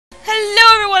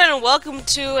welcome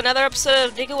to another episode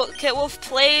of Kit Wolf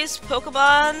Plays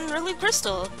Pokemon Relief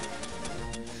Crystal.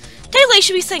 Technically I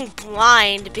should be saying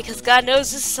blind, because God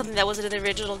knows this is something that wasn't in the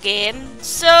original game.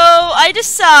 So, I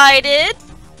decided,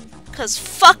 because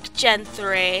fuck Gen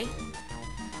 3,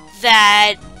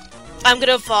 that I'm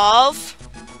gonna evolve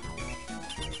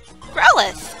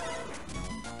Growlithe.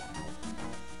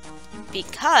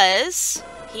 Because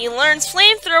he learns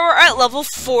Flamethrower at level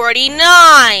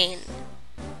 49.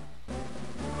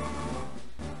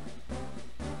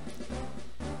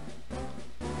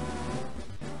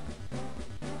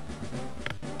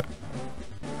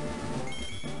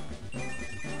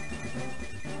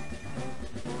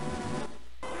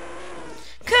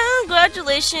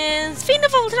 Congratulations, Fiend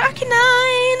evolved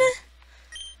Arcanine!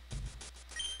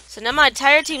 So now my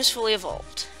entire team's fully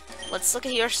evolved. Let's look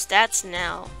at your stats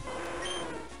now.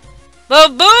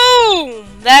 Ba-boom!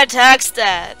 That attack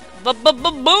stat.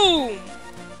 Ba-ba-ba-boom!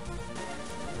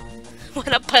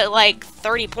 Went up by like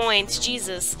 30 points,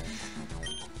 Jesus.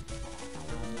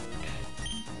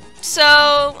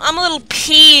 So, I'm a little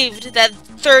peeved that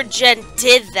 3rd gen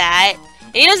did that.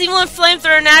 And he doesn't even want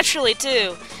Flamethrower naturally,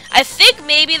 too. I think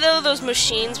maybe, though, those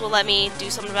machines will let me do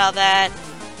something about that.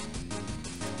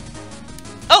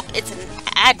 Oh, it's an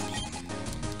admin.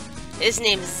 His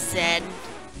name is Zed.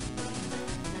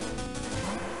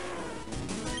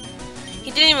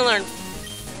 He didn't even learn.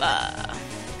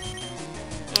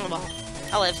 Oh well,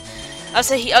 I'll live. I was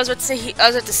about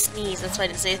to sneeze. That's why I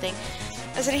didn't say anything.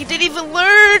 I said he didn't even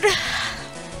learn.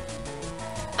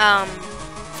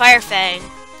 Fire Fang.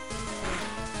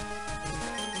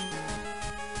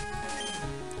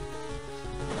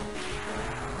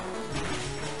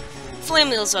 Flame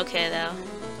Wheel's okay though.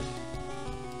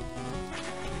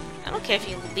 I don't care if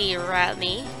you leer at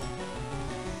me.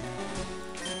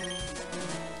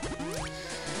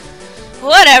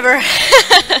 Whatever.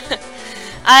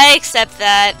 I accept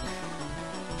that.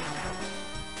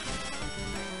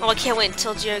 Oh, I can't wait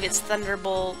until Geo gets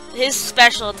Thunderbolt. His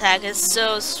special attack is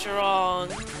so strong.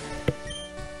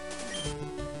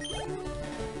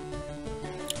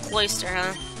 Cloyster,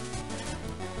 huh?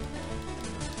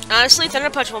 Honestly, Thunder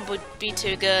Punch won't be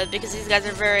too good because these guys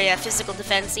are very physical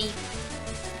defense-y.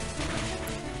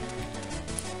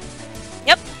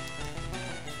 Yep.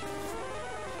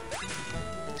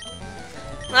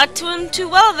 Not doing too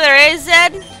well there, eh,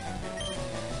 Zed?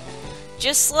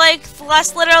 Just like the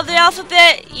last letter of the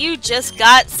alphabet, you just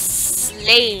got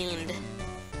slain.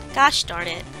 Gosh darn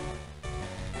it.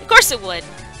 Of course it would.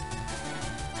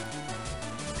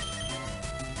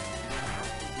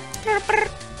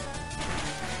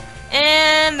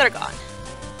 And they're gone.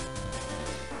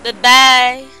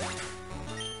 Bye-bye.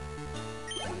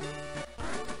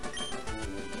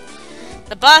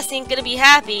 The boss ain't gonna be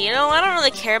happy. You know, I don't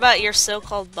really care about your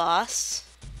so-called boss.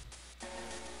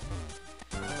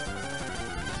 Oh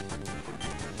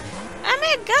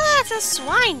my god, it's a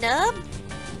swine nub.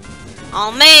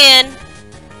 Oh man.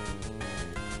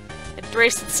 It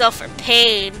braced itself for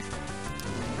pain.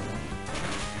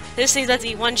 This thing's about to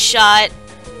be one shot.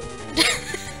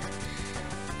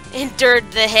 Endured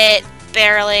the hit,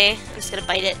 barely. I'm just gonna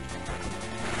bite it.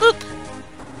 Boop!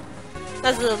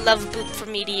 That's a little love boop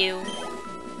from me to you.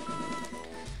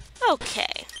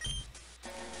 Okay.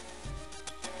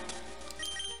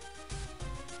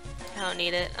 I don't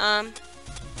need it.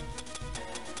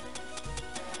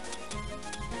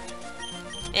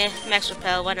 Max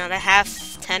Repel, why not? I have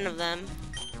 10 of them.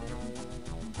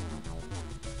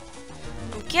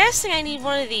 I'm guessing I need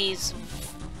one of these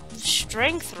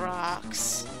strength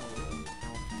rocks.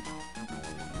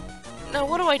 Now,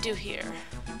 what do I do here?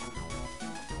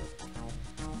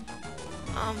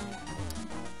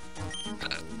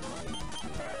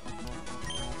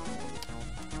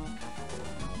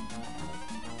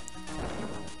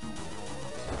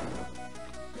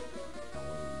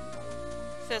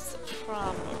 That's the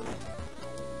problem.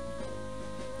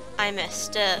 I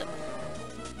messed up.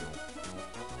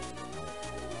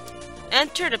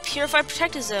 Enter the Purified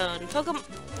Protected Zone.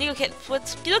 Nico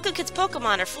Kid's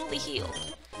Pokemon are fully healed.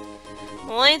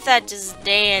 Well, ain't that just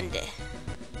dandy?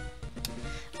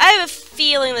 I have a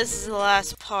feeling this is the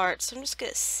last part, so I'm just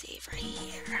gonna save right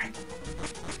here.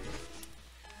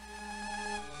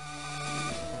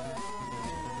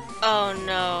 Oh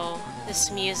no, this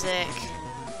music.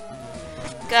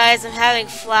 Guys, I'm having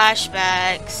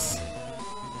flashbacks.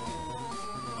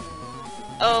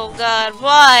 Oh god,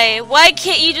 why? Why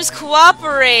can't you just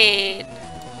cooperate?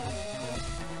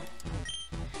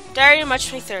 Diary of March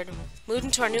 23rd. Moved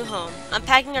into our new home.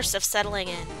 Unpacking our stuff, settling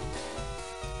in.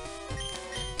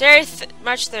 Diary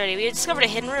March 30. We discovered a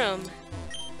hidden room.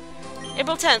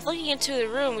 April 10th, looking into the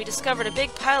room, we discovered a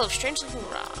big pile of strange-looking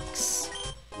rocks.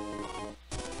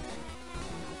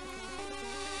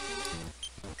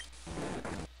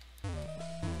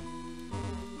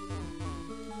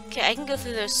 Okay, I can go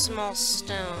through those small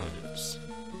stones.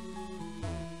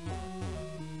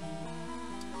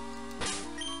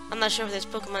 I'm not sure if there's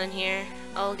Pokemon in here.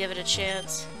 I'll give it a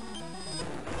chance.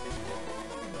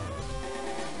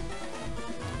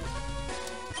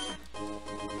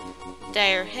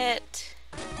 Dire hit.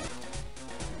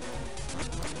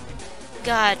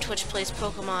 God, Twitch plays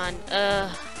Pokemon.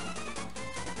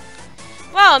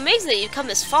 Wow, amazing that you've come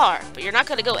this far, but you're not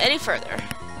going to go any further.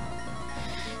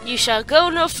 You shall go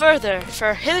no further.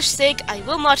 For his sake, I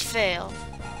will not fail.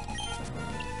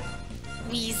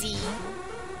 Wheezy.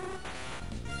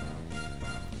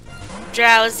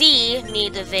 Drowsy,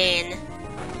 Nidovan.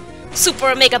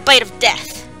 Super Omega Bite of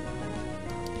Death.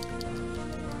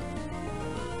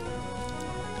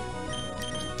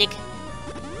 Dig.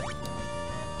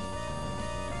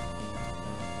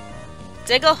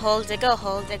 Dig a hole, dig a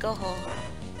hole, dig a hole.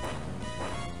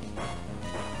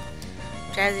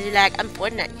 Drowsy like, I'm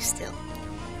pointing at you still.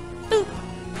 Boop.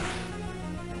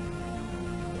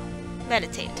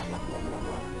 Meditate.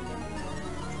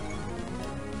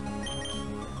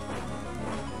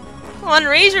 Well,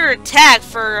 raise your attack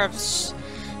for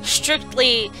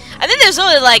strictly... I think there's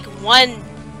only like one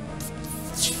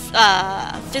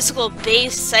physical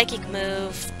base psychic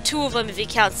move. 2 of them if you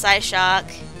count Psyshock.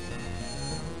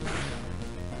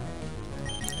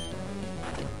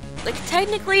 Like,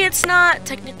 technically it's not.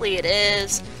 Technically it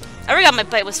is. I forgot my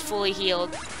bite was fully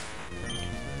healed.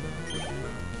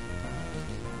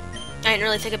 I didn't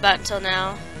really think about it until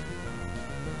now.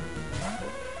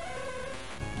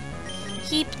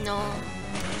 Hypno.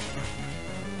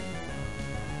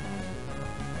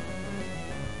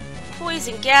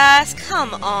 Poison gas?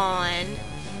 Come on.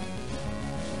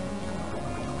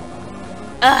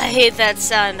 I hate that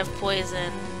sound of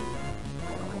poison.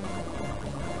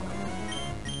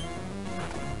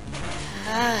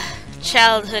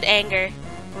 Childhood anger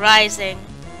rising.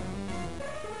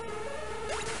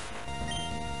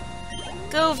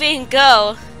 Go Vayne,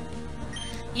 go!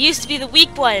 You used to be the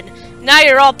weak one. Now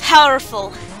you're all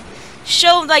powerful.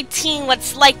 Show my team what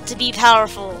it's like to be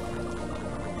powerful.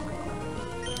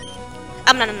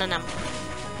 Nom.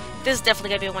 This is definitely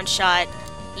gonna be a one shot.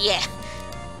 Yeah.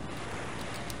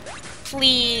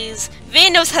 Please.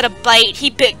 Vayne knows how to bite. He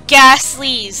bit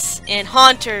Ghastlies and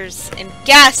Haunters and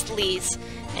Ghastlies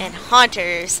and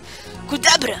Haunters.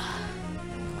 Kudabra.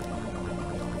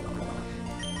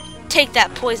 Take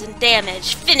that poison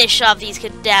damage. Finish off these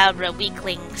Kadabra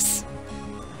weaklings.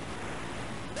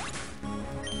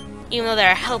 Even though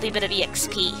they're a healthy bit of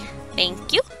EXP.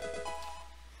 Thank you.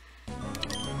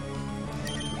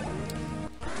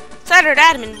 Saturn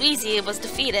Admin Wheezy was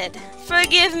defeated.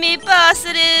 Forgive me,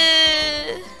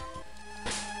 Bossity!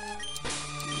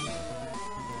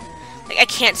 Like, I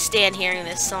can't stand hearing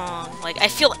this song. Like, I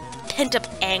feel pent-up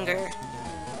anger.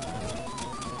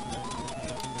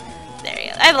 There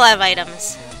you go. I have a lot of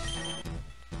items.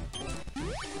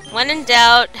 When in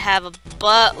doubt, have a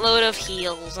buttload of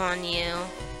heals on you.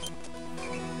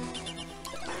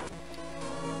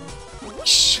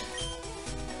 Whoosh.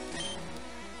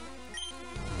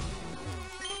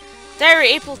 Diary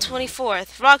April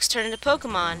 24th. Rocks turn into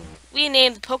Pokemon. We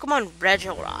named the Pokemon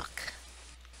Regirock.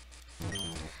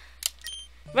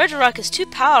 Regirock is too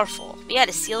powerful. We had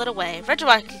to seal it away.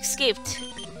 Regirock escaped.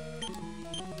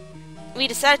 We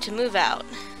decided to move out.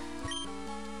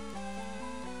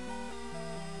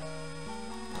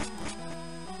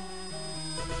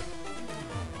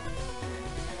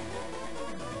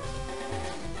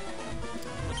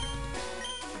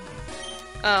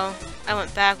 Oh, I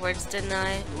went backwards, didn't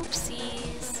I?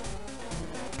 Oopsies.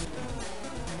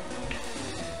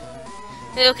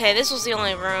 Okay, this was the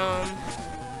only room.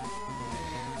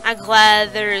 I'm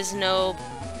glad there is no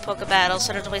Poke Battle,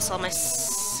 so I don't have to waste all my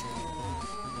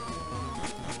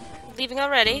leaving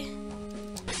already.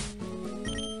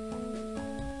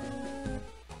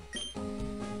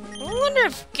 I wonder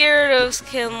if Gyarados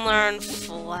can learn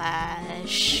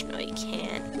Flash. No, he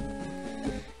can't.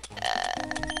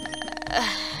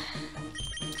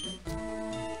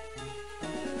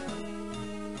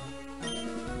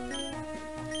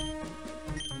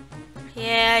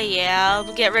 Yeah,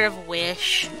 I'll get rid of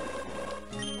Wish.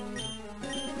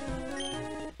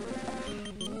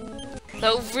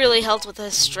 That really helped with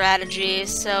his strategy,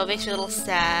 so it makes me a little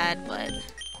sad, but...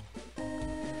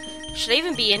 Should I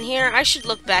even be in here? I should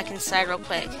look back inside real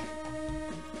quick.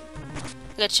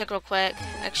 I gotta check real quick,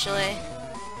 actually.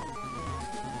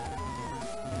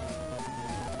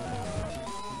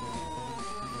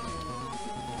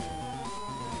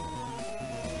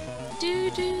 What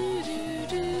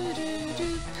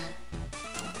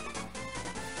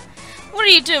are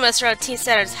you doing messing around Teen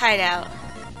Saturn's Hideout?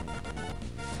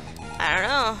 I don't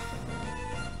know.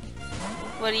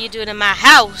 What are you doing in my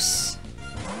house?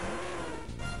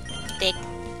 Dick.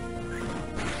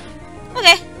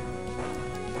 Okay.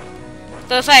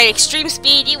 But if I had extreme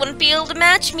speed, you wouldn't be able to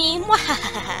match me.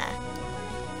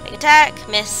 Big attack,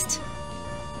 missed.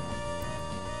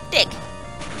 Dig.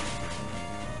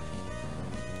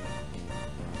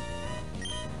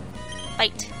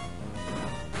 Bite.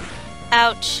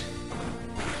 Ouch.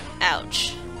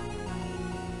 Ouch.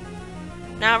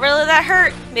 Not really that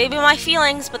hurt. Maybe my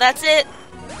feelings, but that's it.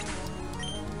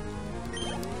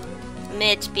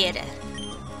 Much better.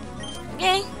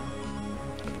 Okay.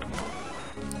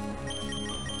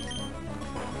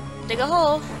 Dig a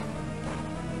hole.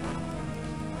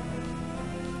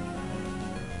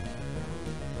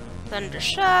 Thunder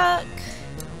shock.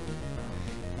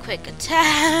 Quick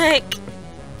attack.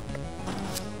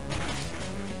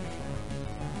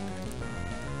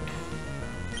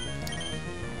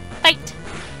 Bite.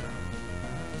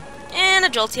 And a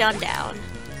Jolteon down.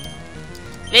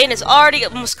 Vayne is already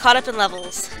almost caught up in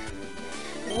levels.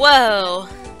 Whoa.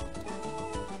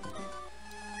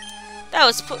 That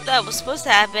was supposed to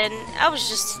happen. I was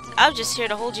just here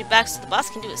to hold you back so the boss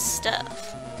can do his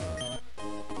stuff.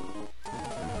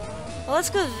 Well, let's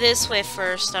go this way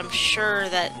first. I'm sure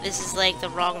that this is like the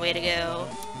wrong way to go.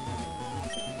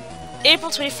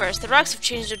 April 21st. The rocks have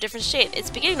changed to a different shape. It's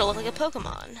beginning to look like a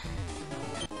Pokemon.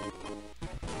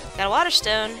 Got a water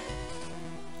stone.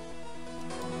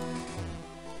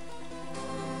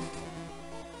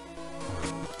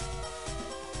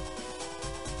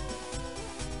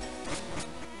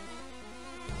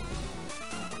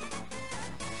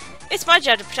 It's my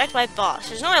job to protect my boss.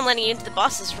 There's no way I'm letting you into the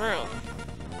boss's room.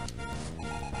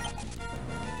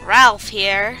 Ralph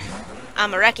here.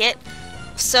 I'm a Wreck-It.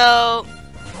 So...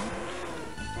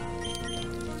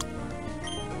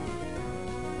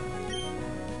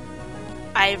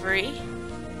 Ivory.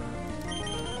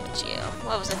 Geo.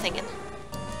 What was I thinking?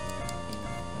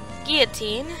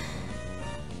 Guillotine.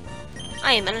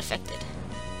 I am unaffected.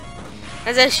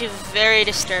 That's actually very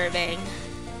disturbing.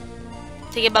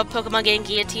 Thinking about Pokemon getting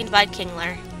guillotined by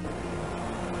Kingler.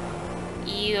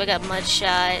 Ew, I got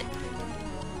Mudshot.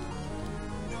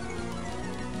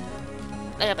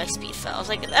 I got my speed fell. I was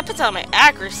like, that puts on my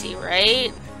accuracy,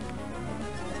 right?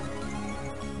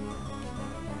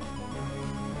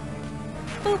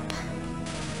 Boop.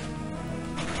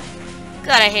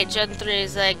 God, I hate Gen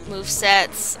 3's like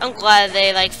movesets. I'm glad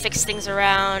they like fix things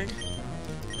around.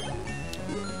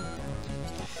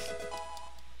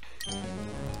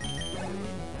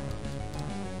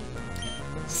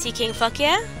 Seeking fuck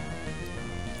yeah?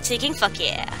 Seeking fuck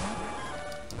yeah.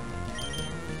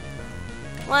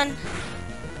 1,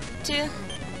 2,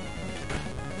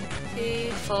 3,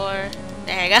 4.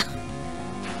 There you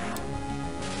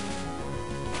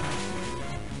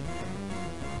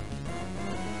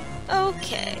go.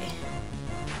 Okay.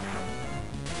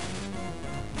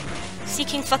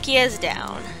 Seeking fuck yeah is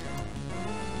down.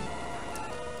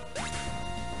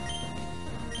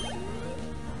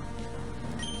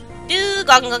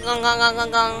 Gong gong gong gong gong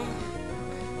gong gong.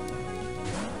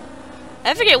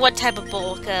 I forget what type of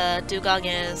bulk Dugong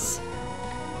is.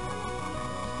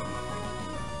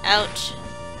 Ouch.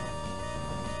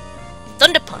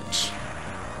 Thunder Punch.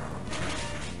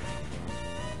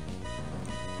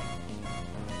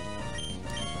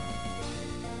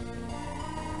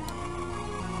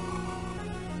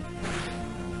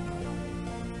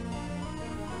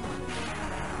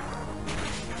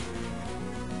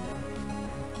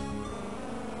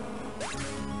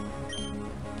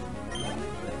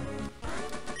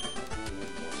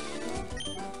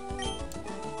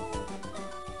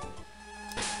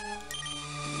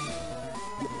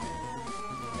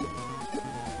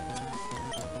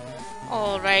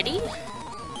 Alrighty.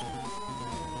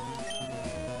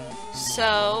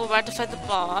 So, we're about to fight the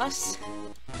boss.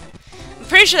 I'm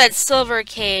pretty sure that's Silver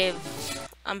Cave.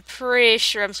 I'm pretty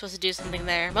sure I'm supposed to do something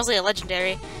there. Mostly a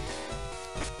legendary.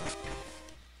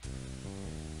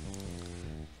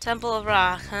 Temple of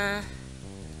Rock, huh?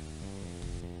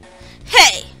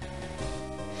 Hey!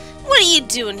 What are you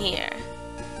doing here?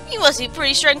 You must be a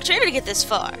pretty strong trainer to get this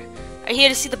far. Are you here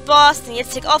to see the boss? Then you have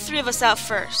to take all 3 of us out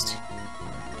first.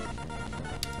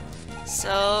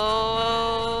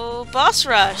 So, boss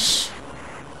rush.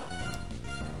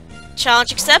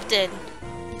 Challenge accepted.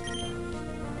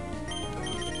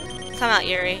 Come out,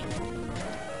 Yuri.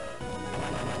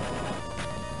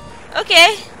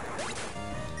 Okay.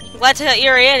 I'm glad to hit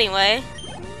Yuri anyway.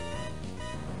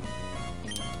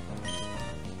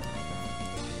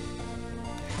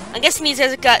 I'm guessing these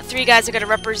guys got 3 guys are gonna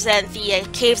represent the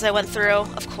caves I went through.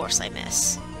 Of course I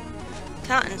miss.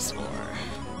 Cotton spore.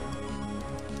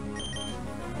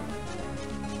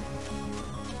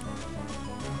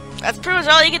 That's pretty much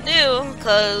all you can do,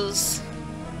 because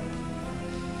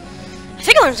I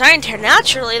think it learns Iron Tear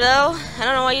naturally, though. I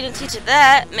don't know why you didn't teach it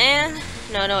that, man.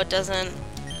 No, it doesn't.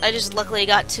 I just luckily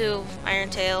got 2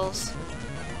 Iron Tails.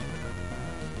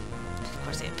 Of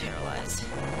course, they get paralyzed.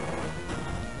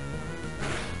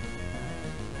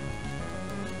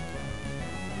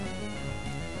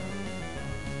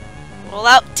 Roll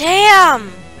out.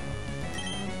 Damn!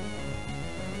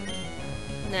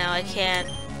 No, I can't.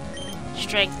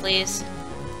 Strength, please.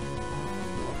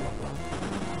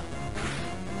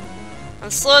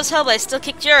 I'm slow as hell, but I still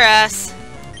kicked your ass.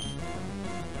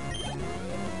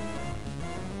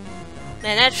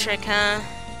 Man, that trick, huh?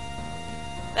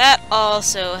 That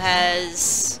also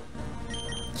has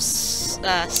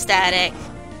static.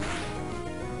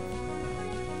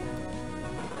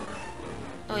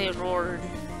 Oh, he roared.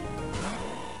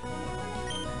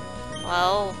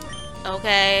 Well,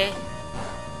 okay.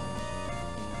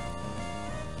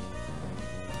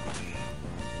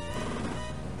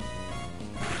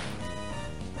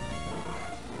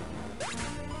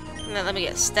 And then let me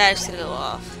get static's gonna go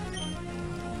off.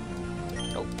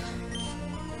 Nope.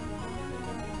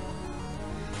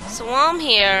 So while I'm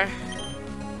here,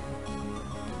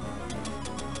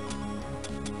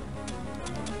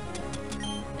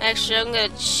 actually I'm gonna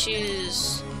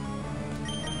choose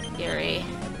Yuri.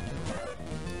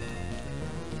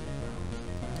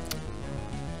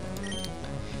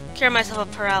 Cure myself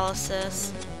of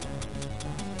paralysis.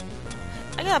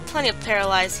 I got plenty of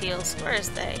paralyzed heals. Where is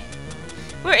they?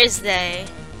 Where is they?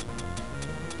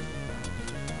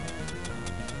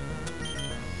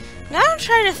 Now I'm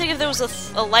trying to think if there was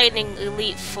a Lightning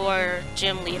Elite 4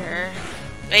 gym leader.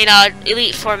 You know,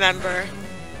 Elite 4 member.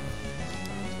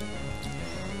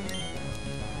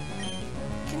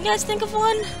 Can you guys think of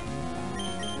one?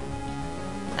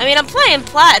 I mean, I'm playing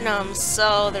Platinum,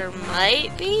 so there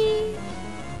might be.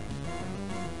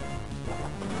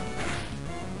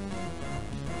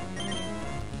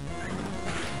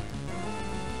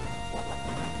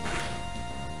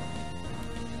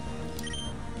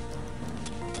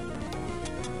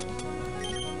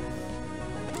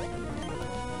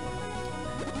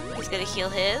 He's gonna heal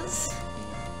his.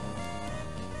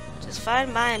 Just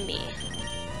fine by me.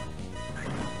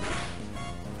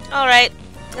 Alright,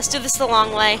 let's do this the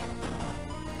long way.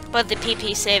 But the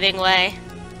PP saving way.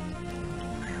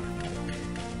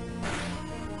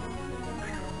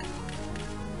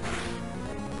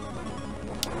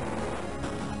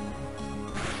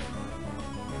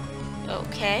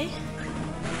 Okay.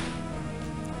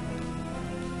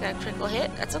 Got a critical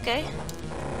hit, that's okay.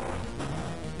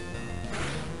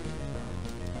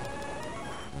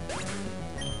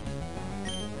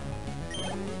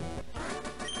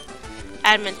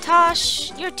 Admin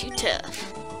Tosh, you're too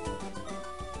tough.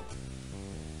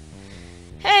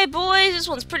 Hey boys, this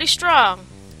one's pretty strong.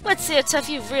 Let's see how tough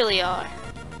you really are.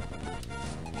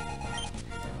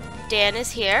 Dan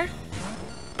is here.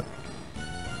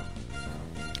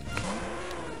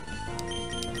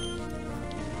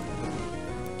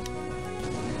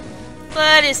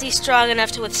 But is he strong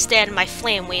enough to withstand my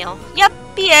flame wheel? Yep,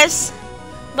 he is.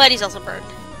 But he's also burned.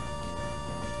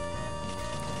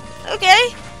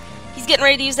 Okay. He's getting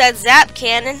ready to use that zap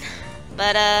cannon.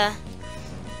 But, I'm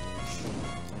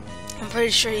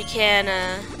pretty sure he can,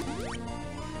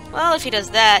 well, if he does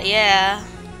that, yeah.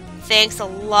 Thanks a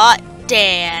lot,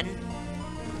 Dan.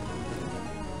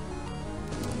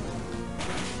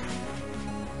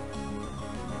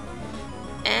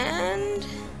 And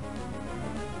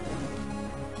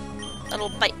little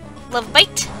bite, love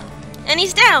bite, and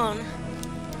he's down.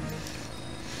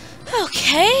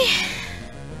 Okay,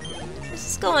 this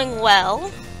is going well,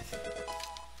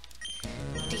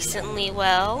 decently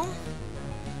well.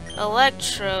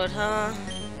 Electrode, huh?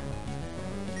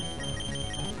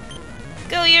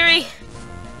 Go, Yuri.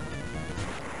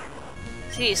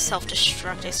 He's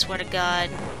self-destruct, I swear to God.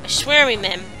 I swear me,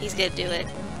 man, he's gonna do it.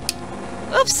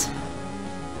 Oops.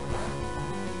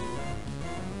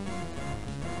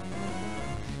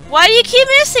 Why do you keep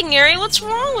missing, Yuri? What's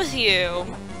wrong with you?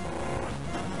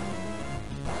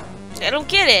 I don't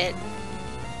get it.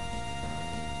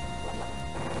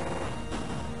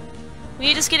 Were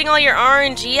you just getting all your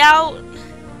RNG out?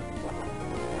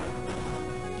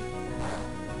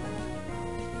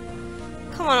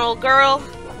 Come on, old girl.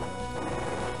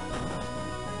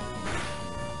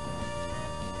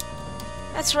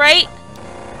 That's right.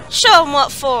 Show him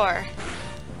what for.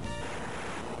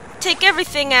 Take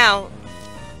everything out.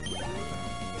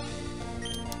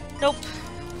 Nope.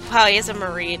 Wow, he has a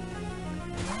marine.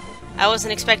 I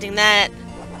wasn't expecting that.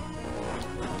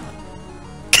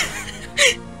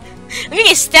 I'm gonna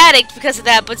get static because of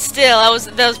that, but still,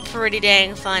 that was pretty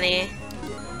dang funny.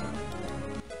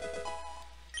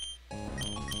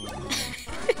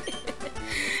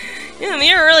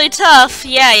 You're really tough.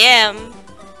 Yeah, I am.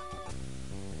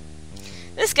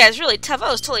 This guy's really tough.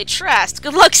 I was totally trashed.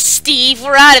 Good luck, Steve.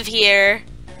 We're out of here.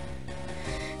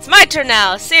 It's my turn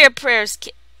now. Say your prayers,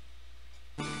 kid.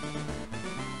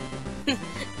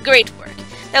 Great work.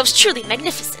 That was truly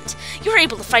magnificent. You were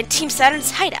able to find Team Saturn's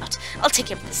hideout. I'll take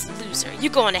care of this loser. You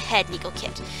go on ahead, Nico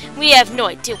Kid. We have no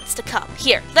idea what's to come.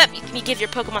 Here, let me give your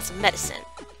Pokemon some medicine.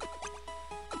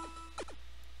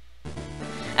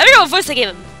 I don't know what voice I gave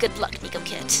him. Good luck, Nico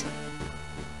Kid.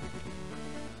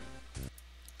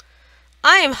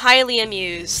 I am highly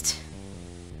amused.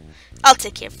 I'll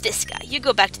take care of this guy. You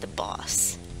go back to the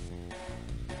boss.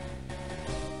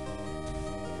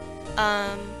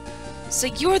 So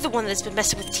you're the one that's been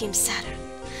messing with Team Saturn.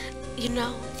 You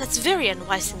know, that's a very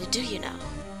unwise thing to do, you know.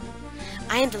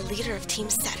 I am the leader of Team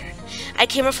Saturn. I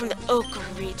came up from the Ochre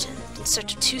region in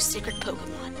search of 2 sacred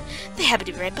Pokemon. They happen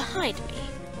to be right behind me.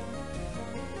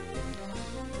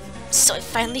 So I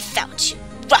finally found you,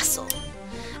 Russell.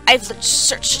 I've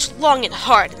searched long and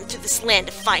hard through this land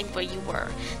to find where you were.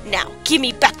 Now, give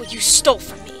me back what you stole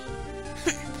from me.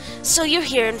 So you're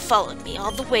here and followed me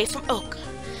all the way from Ochre.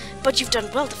 But you've done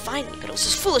well to find me, but it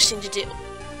was a foolish thing to do.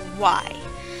 Why?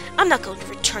 I'm not going to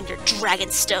return your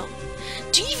Dragon Stone.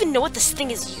 Do you even know what this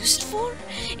thing is used for?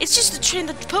 It's just to train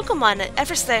the Pokemon.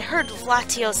 Ever since I heard of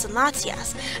Latios and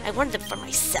Latias, I wanted them for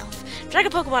myself.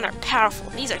 Dragon Pokemon are powerful,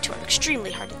 and these two are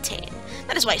extremely hard to tame.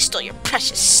 That is why I stole your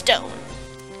precious stone.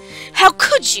 How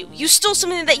could you? You stole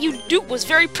something that you knew was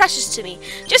very precious to me,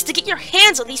 just to get your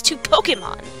hands on these 2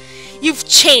 Pokemon. You've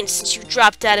changed since you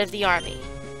dropped out of the army.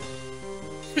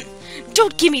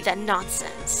 Don't give me that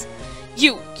nonsense.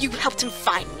 You helped him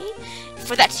find me.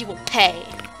 For that you will pay.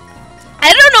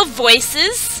 I don't know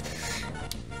voices.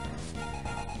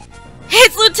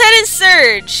 It's Lieutenant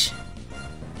Surge.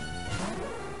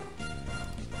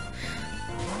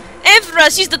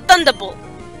 Empress, use the Thunderbolt.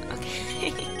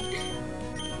 Okay.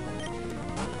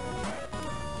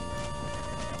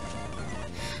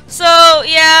 So,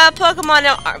 yeah,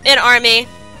 Pokemon in Army.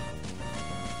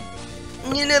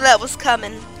 You knew that was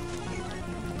coming.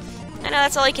 I know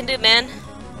that's all I can do, man.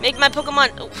 Make my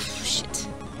Pokemon... Oh, shit.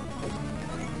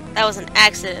 That was an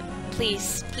accident.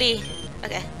 Please. Please.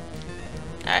 Okay.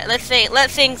 Alright, let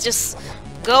things just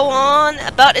go on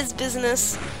about its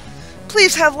business.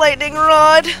 Please have Lightning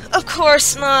Rod. Of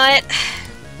course not.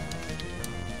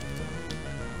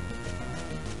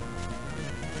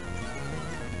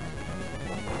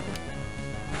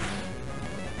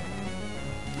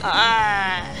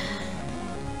 Ah.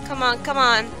 Come on, come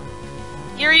on.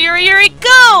 Yuri,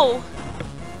 go!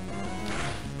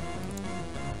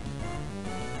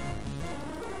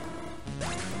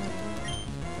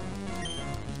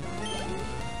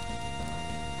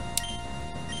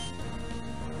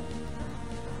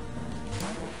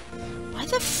 Why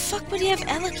the fuck would he have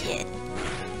Elekid?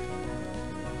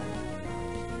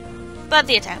 But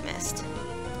the attack missed.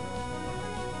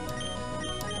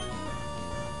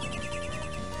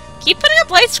 Keep putting up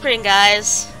light screen,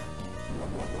 guys.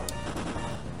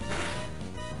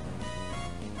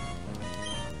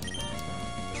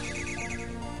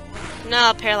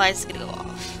 No, Paralyze is gonna go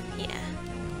off. Yeah.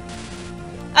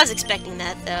 I was expecting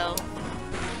that, though.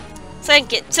 So I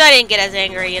didn't get as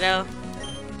angry, you know.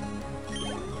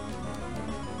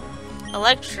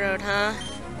 Electrode, huh?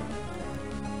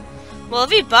 Well,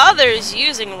 if he bothers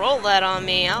using Roll That on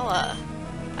me, I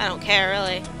don't care,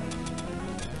 really.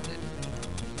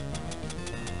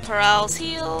 Corral's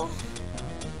heal.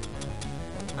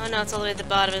 Oh no, it's all the way at the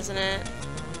bottom, isn't it?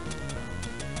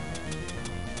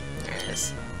 There it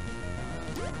is.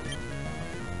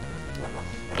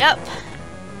 Yep.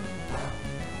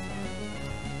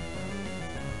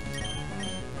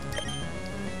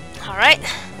 Alright.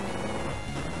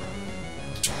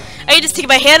 I just take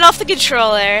my hand off the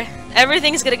controller.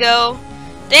 Everything's gonna go.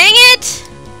 Dang it!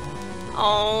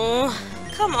 Oh,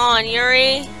 come on,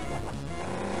 Yuri.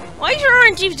 Why is your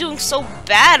RNG doing so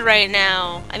bad right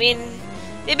now? I mean,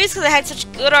 maybe it's because I had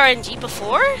such good RNG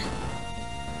before?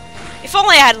 If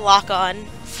only I had lock on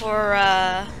for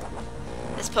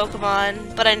this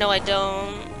Pokemon, but I know I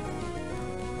don't.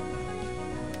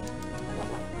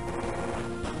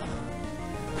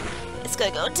 It's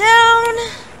gonna go down.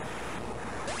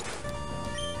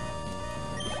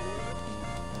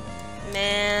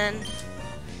 Man,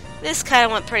 this kind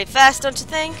of went pretty fast, don't you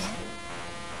think?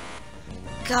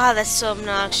 God, that's so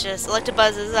obnoxious.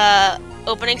 Electabuzz's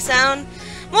opening sound.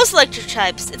 Most electric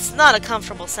types, it's not a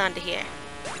comfortable sound to hear.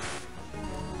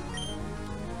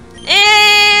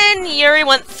 And Yuri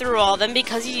went through all of them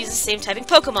because he used the same typing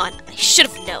Pokemon. I should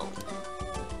have known.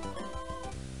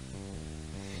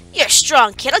 You're a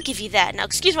strong kid, I'll give you that. Now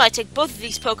excuse me while I take both of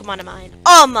these Pokemon of mine.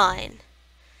 All mine.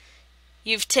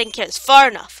 You've taken care of this far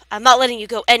enough. I'm not letting you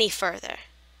go any further.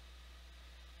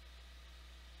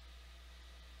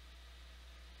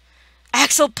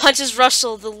 Axel punches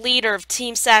Russell, the leader of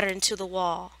Team Saturn, into the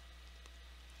wall.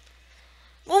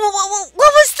 What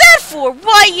was that for?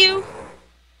 Why you?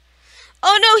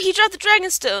 Oh no, he dropped the Dragon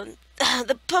Stone.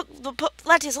 The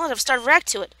Latias will have started react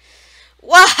to it.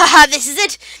 Wahaha, this is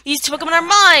it! These two Pokemon are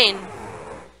mine!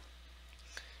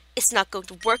 It's not going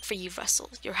to work for you, Russell.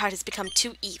 Your heart has become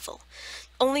too evil.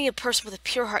 Only a person with a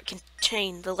pure heart can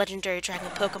train the legendary dragon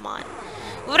Pokemon.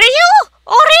 Ryu!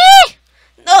 Ori!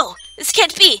 No, this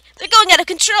can't be. They're going out of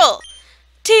control.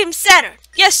 Team Saturn.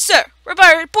 Yes, sir. We're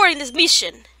reporting this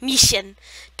mission.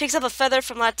 Picks up a feather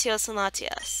from Latios and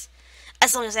Latias.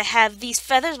 As long as I have these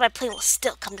feathers, my plane will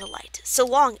still come to light. So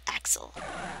long, Axel.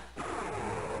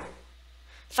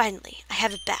 Finally, I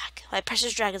have it back. My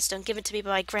precious Dragonstone given to me by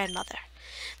my grandmother.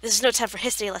 This is no time for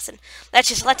history lesson.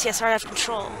 Latias are out of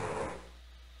control.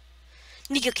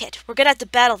 Nico Kid, we're gonna have to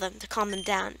battle them to calm them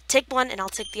down. Take one and I'll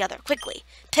take the other. Quickly.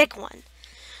 Pick one.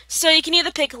 So you can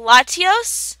either pick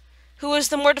Latios, who is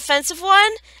the more defensive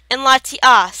one, and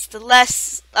Latias, the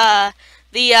less,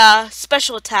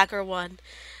 special attacker one.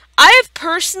 I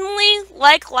personally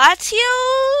like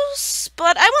Latios,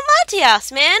 but I want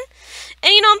Latias, man.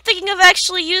 And, you know, I'm thinking of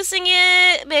actually using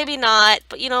it. Maybe not.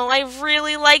 But, you know, I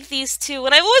really like these two.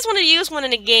 And I've always wanted to use one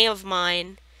in a game of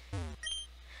mine.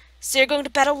 So you're going to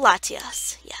battle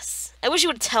Latias. Yes. I wish you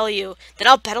would tell you. Then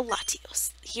I'll battle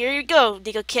Latios. Here you go,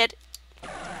 Nico Kid.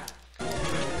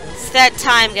 It's that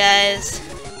time, guys.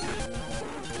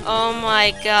 Oh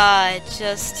my god.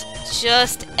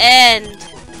 Just end.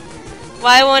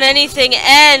 Why won't anything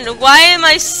end? Why am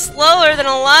I slower than a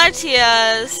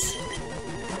Latias?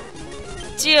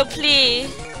 Geo,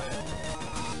 please.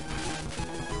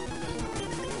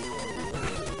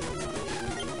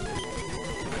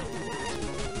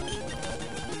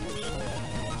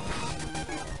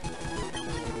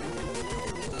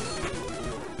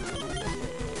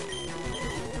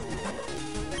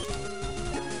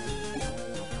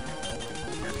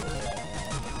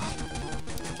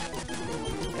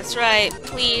 That's right,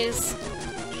 please.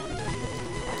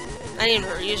 I need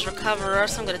to use recover, or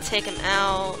else I'm gonna take him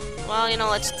out. Well, you know,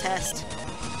 let's test.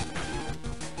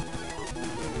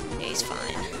 Yeah, he's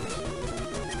fine.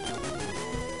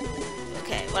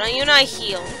 Okay, why don't you and I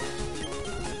heal?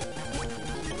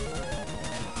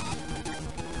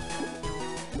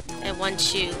 I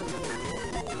want you.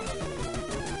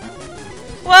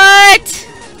 What?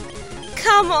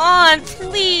 Come on,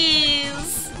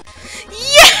 please.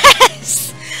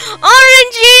 Yes!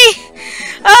 RNG!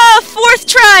 Fourth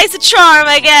try is a charm,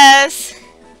 I guess.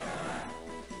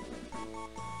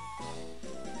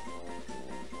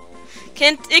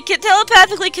 It can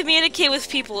telepathically communicate with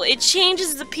people. It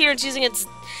changes its appearance using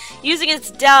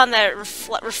its down that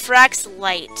refracts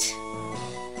light.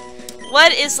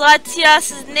 What is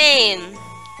Latias' name?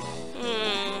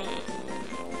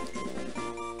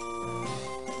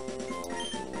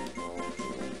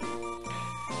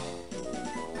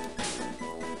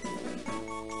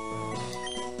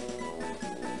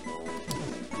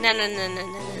 No.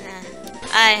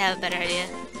 I have a better idea.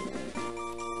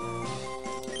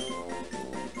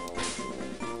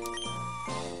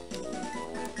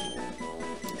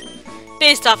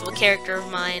 Based off of a character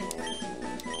of mine.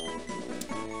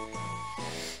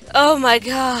 Oh my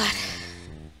god.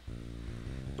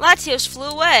 Latios flew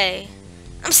away.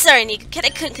 I'm sorry, Nico Kid, I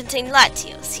couldn't contain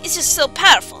Latios. He's just so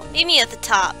powerful. Meet me at the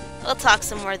top. We'll talk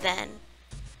some more then.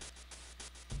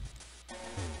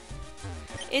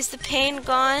 Is the pain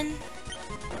gone?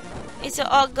 Is it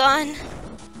all gone?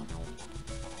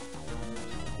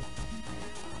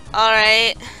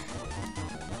 Alright.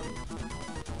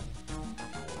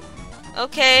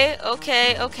 Okay.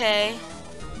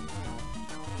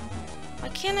 Why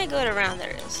can't I go around? There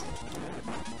it is.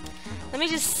 Let me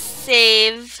just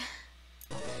save.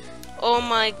 Oh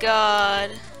my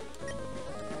god.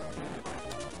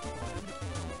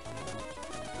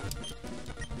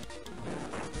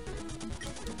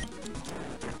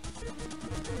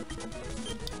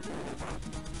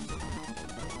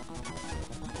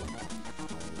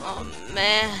 Oh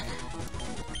man.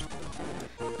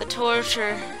 The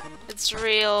torture. It's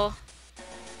real.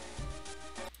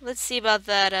 Let's see about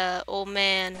that old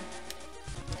man.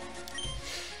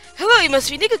 Hello, you must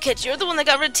be Nico Kid. You're the one that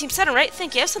got rid of Team Saturn, right?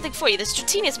 Thank you. I have something for you. This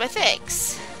Dratini is my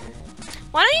thanks.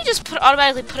 Why don't you just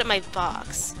automatically put it in my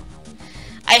box?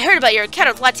 I heard about your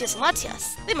encounter with Latias and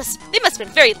Latias. They must have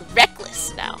been very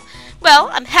reckless now. Well,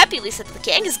 I'm happy at least that the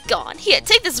gang is gone. Here,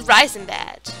 take this Ryzen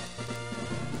badge.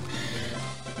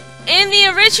 In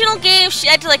the original game, she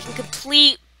acted like a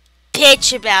complete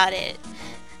bitch about it.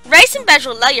 Ryzen badge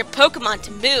will allow your Pokemon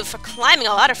to move for climbing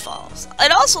all waterfalls.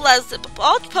 It also allows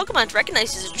all Pokemon to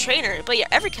recognize you as a trainer, but your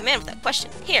every command without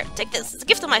question. Here, take this. It's a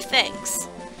gift of my thanks.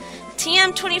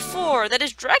 TM24, that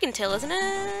is Dragon Tail, isn't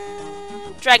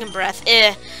it? Dragon Breath.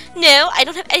 No, I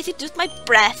don't have anything to do with my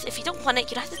breath. If you don't want it,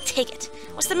 you don't have to take it.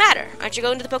 What's the matter? Aren't you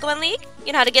going to the Pokemon League?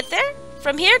 You know how to get there?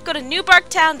 From here, go to New Bark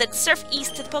Town, then surf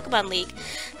east to the Pokemon League.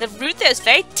 The route there is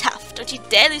very tough. Don't you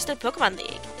dare lose to the Pokemon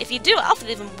League. If you do, I'll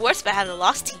feel even worse about having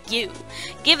lost to you.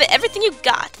 Give it everything you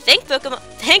got. Thanks,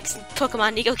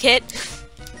 Pokemon Nico Kid.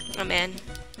 Oh, man.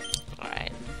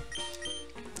 Alright.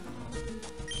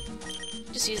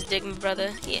 Just use Digma,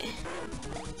 brother. Yeah.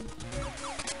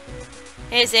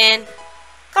 Hey, Zan.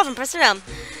 Call from Professor Elm.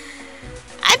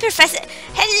 I'm Professor.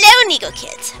 Hello, Nico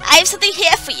Kid. I have something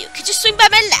here for you. Could you swing by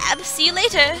my lab? See you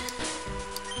later.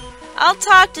 I'll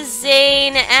talk to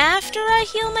Zane after I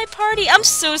heal my party. I'm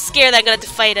so scared that I'm gonna have to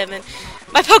fight him, and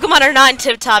my Pokemon are not in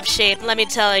tip-top shape, let me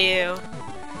tell you.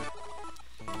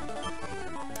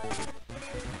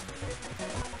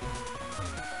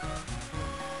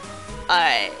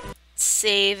 Alright.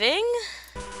 Saving.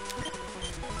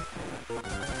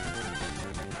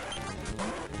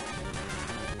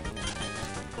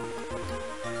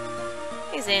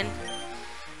 Hey, Zane.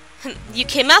 You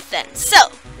came out then. So,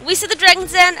 we said the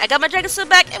Dragon's Den, I got my Dragon Stone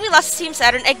back, and we lost to Team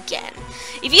Saturn again.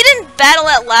 If you didn't battle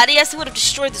at Latias, it would have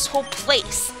destroyed this whole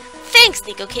place. Thanks,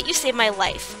 Nico Kid, you saved my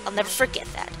life. I'll never forget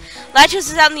that.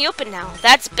 Latias is out in the open now.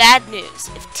 That's bad news.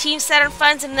 If Team Saturn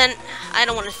finds him, then I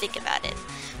don't want to think about it.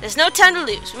 There's no time to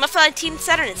lose. We must find Team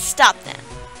Saturn and stop them.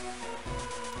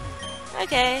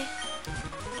 Okay.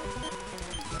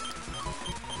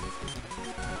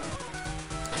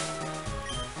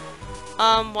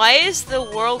 Why is the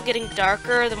world getting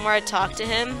darker the more I talk to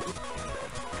him?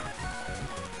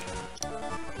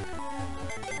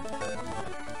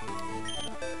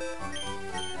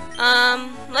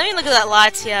 Let me look at that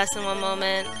Latias in one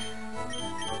moment.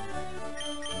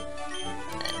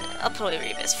 I'll probably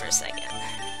read this for a second.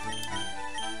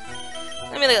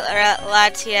 Let me look at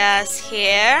Latias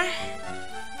here.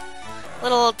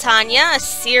 Little Tanya, a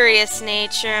serious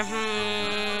nature.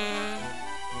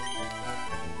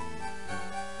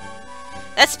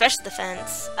 That's special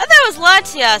defense. I thought it was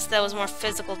Latias that was more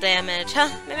physical damage. Huh?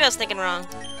 Maybe I was thinking wrong.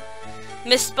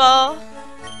 Mist Ball,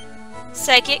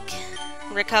 Psychic,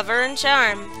 Recover, and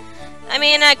Charm. I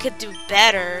mean, I could do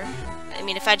better. I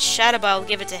mean, if I'd Shadow Ball, I'd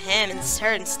give it to him and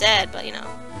her instead, but you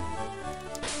know.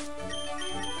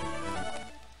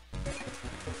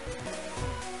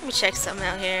 Let me check something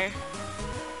out here.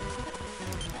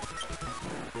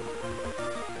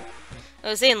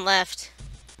 Oh, Zane left.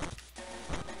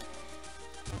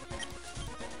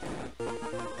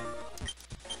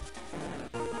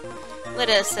 Let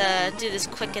us do this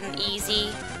quick and easy.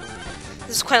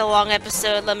 This is quite a long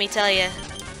episode, let me tell you.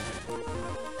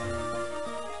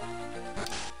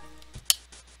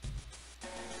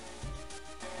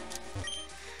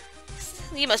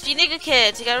 You must be Nico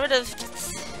Kid. You got rid of...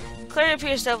 Clearly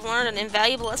appears to have learned an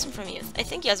invaluable lesson from you. I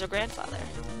think he has her grandfather.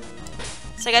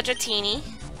 So I got Dratini.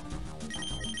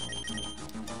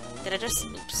 Did I just...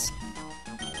 Oops.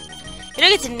 You don't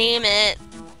get to name it.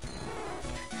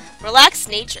 Relaxed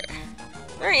nature.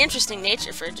 Very interesting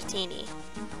nature for a Dratini.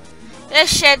 There's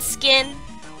Shed Skin.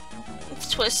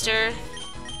 Twister.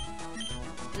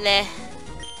 Bleh.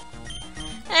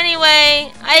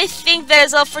 Anyway, I think that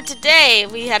is all for today.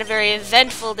 We had a very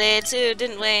eventful day too,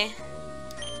 didn't we?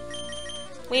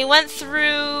 We went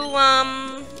through,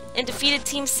 and defeated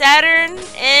Team Saturn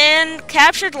and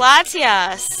captured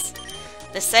Latias,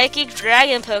 the Psychic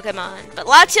Dragon Pokemon. But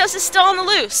Latias is still on the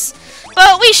loose.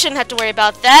 But we shouldn't have to worry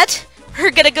about that.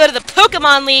 We're gonna go to the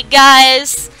Pokemon League,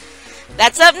 guys.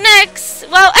 That's up next.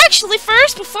 Well, actually,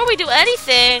 first, before we do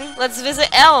anything, let's visit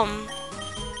Elm.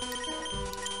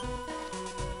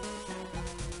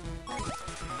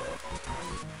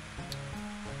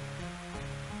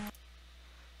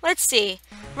 Let's see.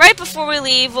 Right before we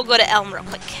leave, we'll go to Elm real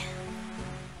quick.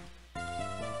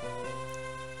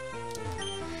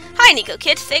 Hi, Nico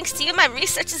Kid. Thanks to you, my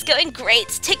research is going great.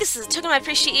 Take this as a token of my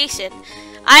appreciation.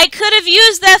 I could have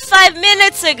used that 5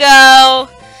 minutes ago.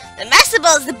 The Master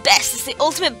Ball is the best. It's the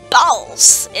ultimate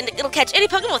balls, and it'll catch any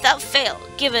Pokemon without fail.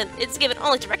 It's given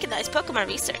only to recognized Pokemon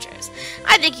researchers.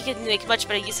 I think you can make much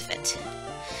better use of it.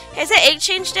 Has that egg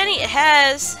changed any? It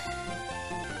has.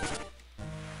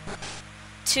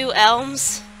 2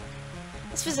 elms.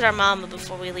 Let's visit our mama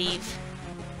before we leave.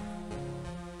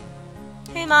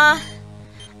 Hey, Ma.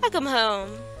 Welcome home.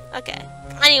 Okay.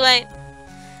 Anyway.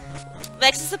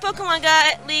 Next is the Pokemon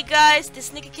League, guys. This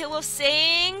Nigga Kill Wolf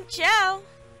saying ciao.